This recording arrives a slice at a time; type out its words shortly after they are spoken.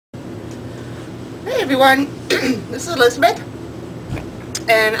everyone, this is Elizabeth,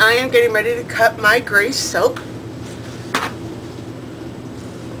 and I am getting ready to cut my gray soap. I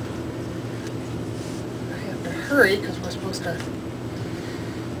have to hurry because we're supposed to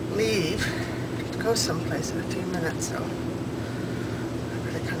leave to go someplace in a few minutes, so I'm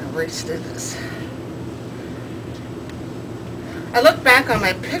going to kind of race through this. I look back on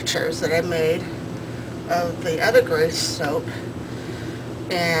my pictures that I made of the other gray soap,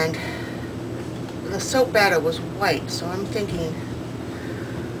 and the soap batter was white, so I'm thinking,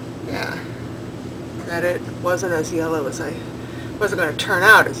 yeah, that it wasn't as yellow as wasn't going to turn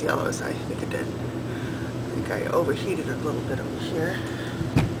out as yellow as I think it did. I think I overheated it a little bit over here.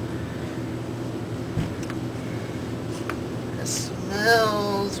 It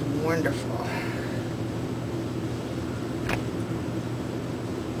smells wonderful.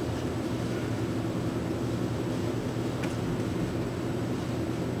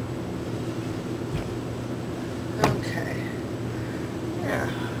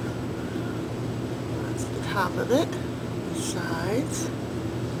 Top of it, the sides,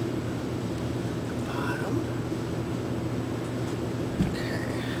 the bottom. Okay,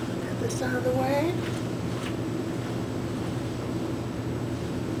 get this out of the way.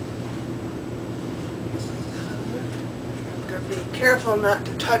 I'm going to be careful not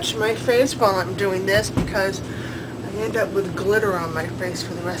to touch my face while I'm doing this because I end up with glitter on my face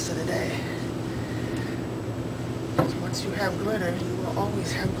for the rest of the day. Because once you have glitter, you will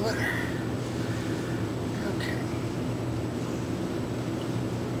always have glitter.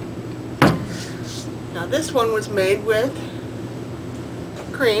 Now this one was made with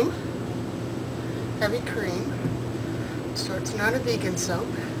cream, heavy cream, so it's not a vegan soap.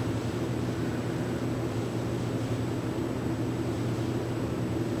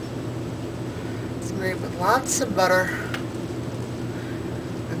 It's made with lots of butter.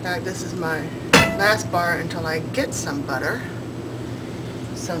 In fact, this is my last bar until I get some butter.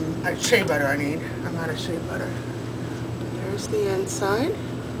 Some shea butter I need. I'm out of shea butter. There's the inside.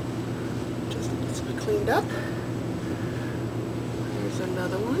 To be cleaned up. Here's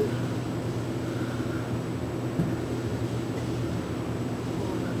another one.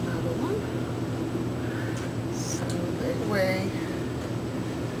 Another one. So they weigh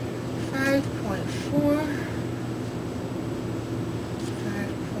 5.4,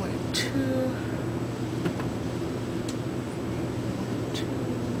 5.2,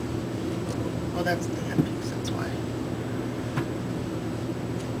 well, that's the end piece, that's why.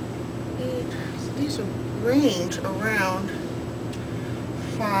 These range around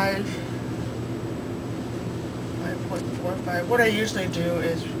 5.45. What I usually do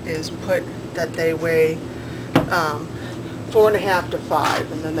is put that they weigh 4.5 to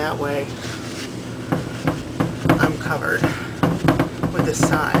 5, and then that way I'm covered with the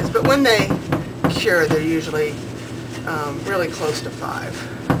size. But when they cure, they're usually really close to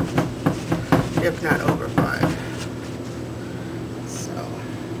 5, if not over 5.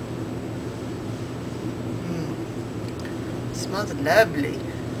 Smells lovely.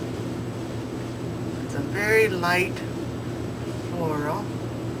 It's a very light floral.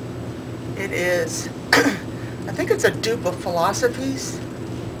 It is, I think it's a dupe of Philosophy's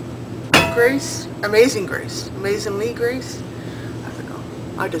Grace, Amazing Grace, Amazingly Grace. I don't know.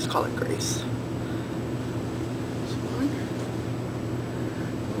 I just call it Grace. This one,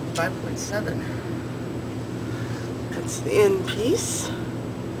 5.7. That's the end piece.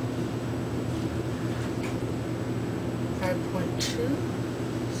 5.2.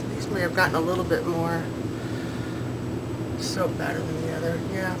 So these may have gotten a little bit more soap batter than the other.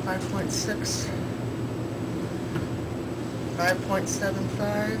 Yeah, 5.6.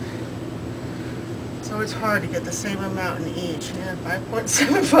 5.75. It's always hard to get the same amount in each. Yeah,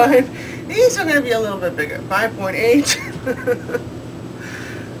 5.75. These are going to be a little bit bigger. 5.8.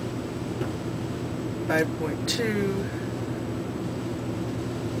 5.2.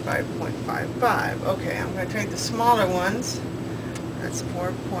 5.55. Okay, I'm going to take the smaller ones. That's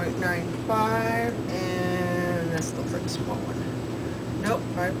 4.95, and this looks like a small one. Nope,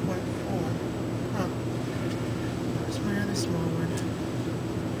 5.4. Huh. Where's my other small one?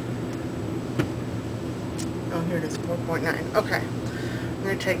 Oh, here it is, 4.9. Okay, I'm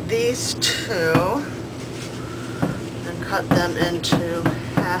going to take these two and cut them into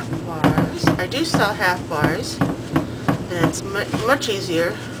half bars. I do sell half bars, and it's much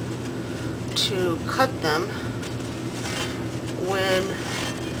easier to cut them when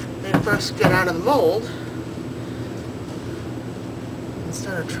they first get out of the mold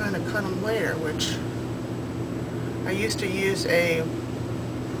instead of trying to cut them later, which I used to use a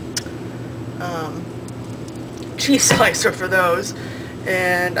cheese slicer for those,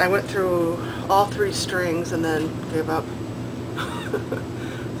 And I went through all 3 strings and then gave up.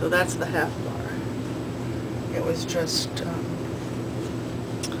 So that's the half bar. It was just,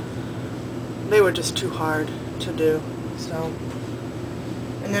 they were just too hard to do. So,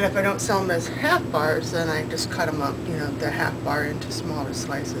 and then if I don't sell them as half bars, then I just cut them up, you know, the half bar into smaller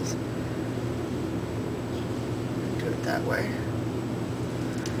slices. Do it that way.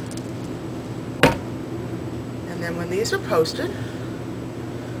 And then when these are posted,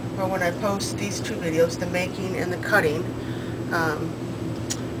 or when I post these 2 videos, the making and the cutting,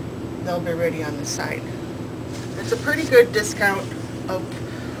 they'll be ready on the site. It's a pretty good discount of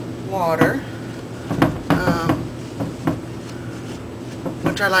water,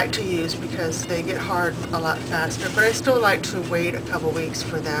 which I like to use because they get hard a lot faster, but I still like to wait a couple weeks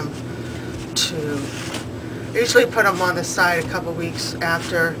for them to, I usually put them on the side a couple weeks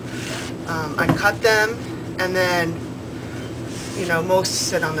after I cut them, and then, you know, most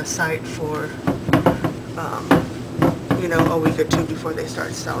sit on the site for, you know, a week or 2 before they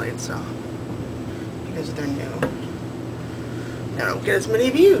start selling, so, because they're new. They don't get as many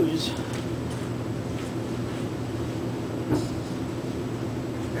views.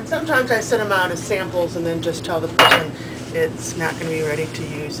 And sometimes I send them out as samples and then just tell the person it's not going to be ready to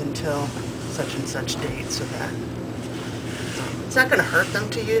use until such and such date, so that it's not going to hurt them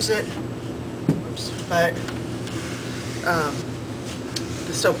to use it. Oops. But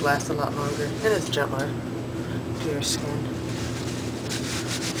the soap lasts a lot longer and it's gentler to your skin.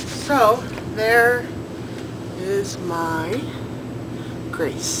 So there is my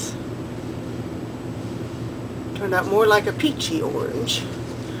Grace. Turned out more like a peachy orange,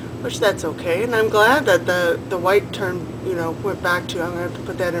 which that's okay, and I'm glad that the white turned, you know, went back to, I'm going to have to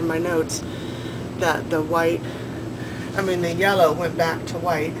put that in my notes, that the white, I mean the yellow went back to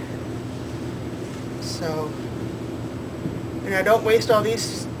white. So, and I don't waste all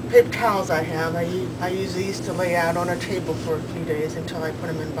these paper towels I have. I use these to lay out on a table for a few days until I put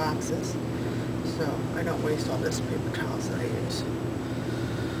them in boxes. So I don't waste all this paper towels that I use.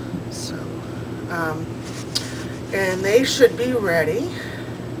 So, and they should be ready.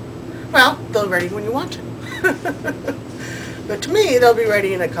 Well, they'll be ready when you want them. But to me, they'll be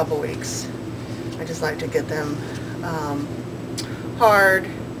ready in a couple weeks. I just like to get them hard.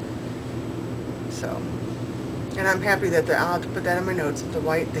 So, and I'm happy that I'll have to put that in my notes,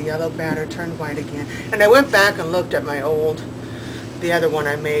 that the yellow batter turned white again. And I went back and looked at my the other one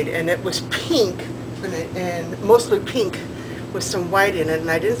I made, and it was pink, and mostly pink with some white in it, and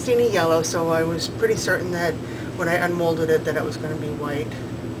I didn't see any yellow, so I was pretty certain that when I unmolded it that it was going to be white.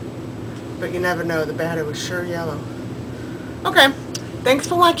 But you never know, the batter was sure yellow. Okay, thanks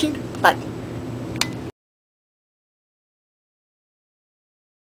for watching. Bye.